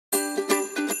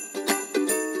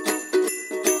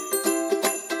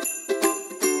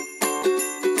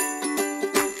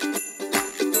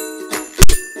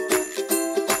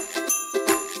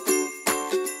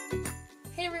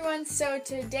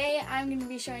today I'm going to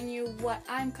be showing you what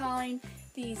I'm calling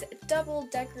these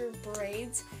double-decker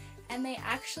braids, and they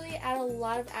actually add a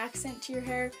lot of accent to your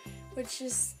hair, which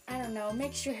just, I don't know,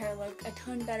 makes your hair look a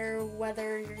ton better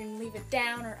whether you're going to leave it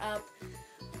down or up,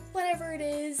 whatever it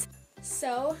is.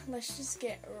 So let's just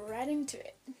get right into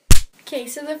it. Okay,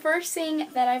 so the first thing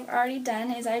that I've already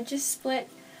done is I just split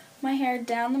my hair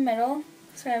down the middle,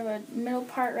 so I have a middle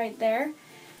part right there.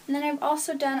 And then I've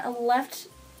also done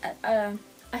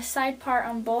a side part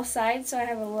on both sides, so I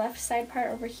have a left side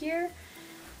part over here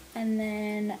and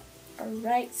then a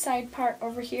right side part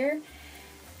over here.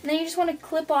 And then you just want to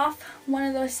clip off one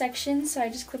of those sections, so I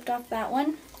just clipped off that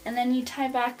one, and then you tie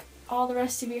back all the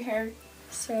rest of your hair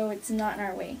so it's not in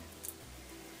our way.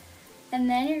 And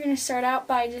then you're going to start out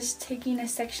by just taking a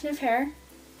section of hair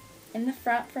in the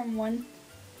front from one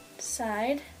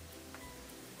side.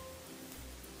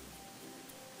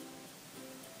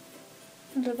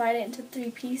 Divide it into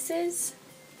 3 pieces.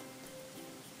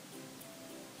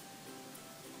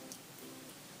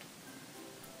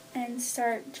 And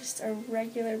start just a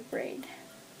regular braid.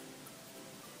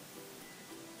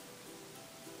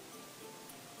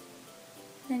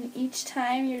 Then each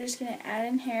time you're just going to add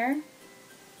in hair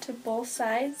to both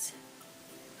sides.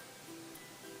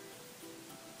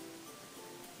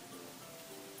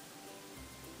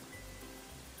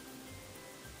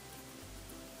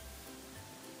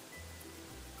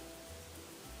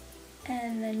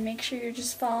 And then make sure you're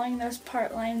just following those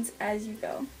part lines as you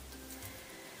go.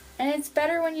 And it's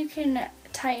better when you can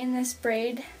tighten this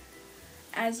braid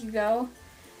as you go,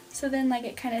 so then like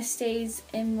it kind of stays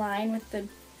in line with the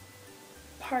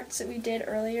parts that we did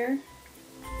earlier.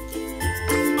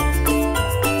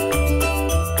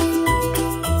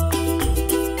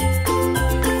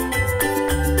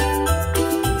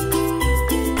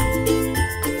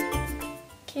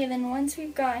 Okay, then once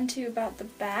we've gotten to about the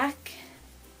back,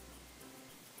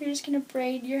 you're just going to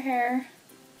braid your hair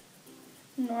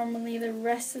normally the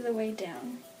rest of the way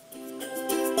down.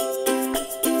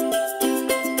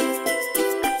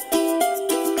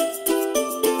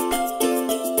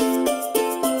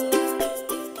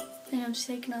 Then I'm just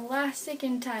taking an elastic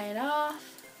and tie it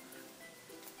off.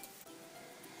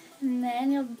 And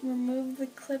then you'll remove the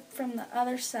clip from the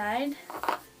other side.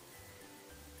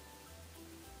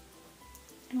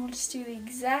 And we'll just do the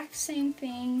exact same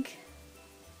thing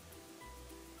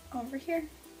over here.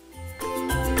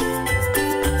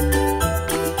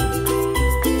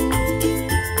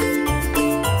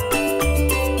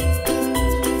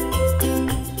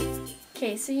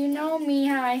 Okay, so you know me,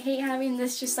 how I hate having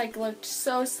this just like look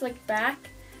so slicked back.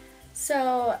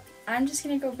 So I'm just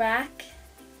gonna go back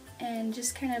and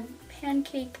just kind of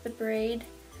pancake the braid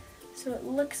so it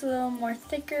looks a little more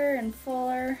thicker and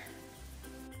fuller.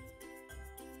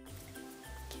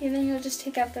 Okay, then you'll just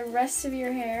take out the rest of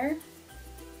your hair.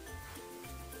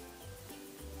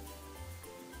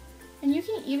 And you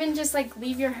can even just like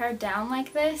leave your hair down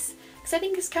like this, because I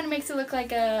think this kind of makes it look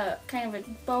like a kind of a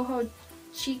boho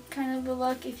chic kind of a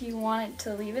look if you want it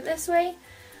to leave it this way.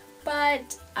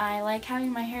 But I like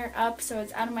having my hair up so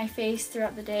it's out of my face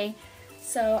throughout the day.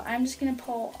 So I'm just going to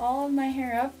pull all of my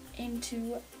hair up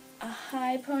into a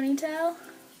high ponytail.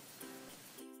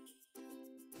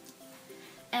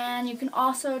 And you can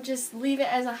also just leave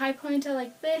it as a high ponytail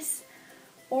like this,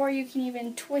 or you can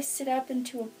even twist it up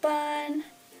into a bun.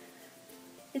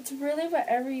 It's really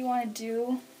whatever you want to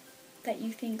do that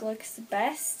you think looks the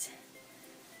best.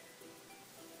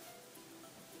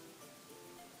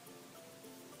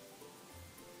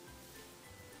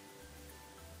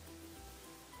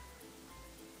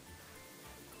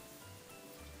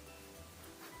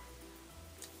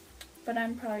 But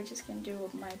I'm probably just going to do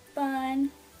with my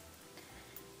bun.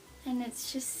 And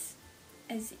it's just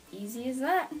as easy as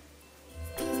that.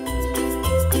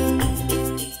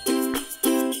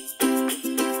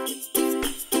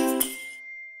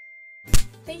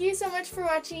 Thank you so much for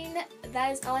watching.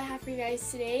 That is all I have for you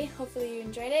guys today. Hopefully you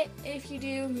enjoyed it. If you do,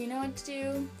 you know what to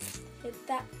do. Hit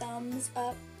that thumbs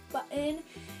up button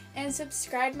and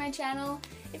subscribe to my channel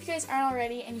if you guys aren't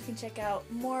already, and you can check out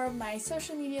more of my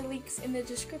social media links in the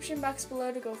description box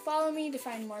below to go follow me to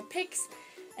find more pics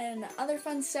and other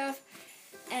fun stuff.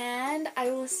 And I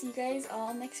will see you guys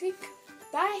all next week.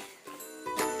 Bye!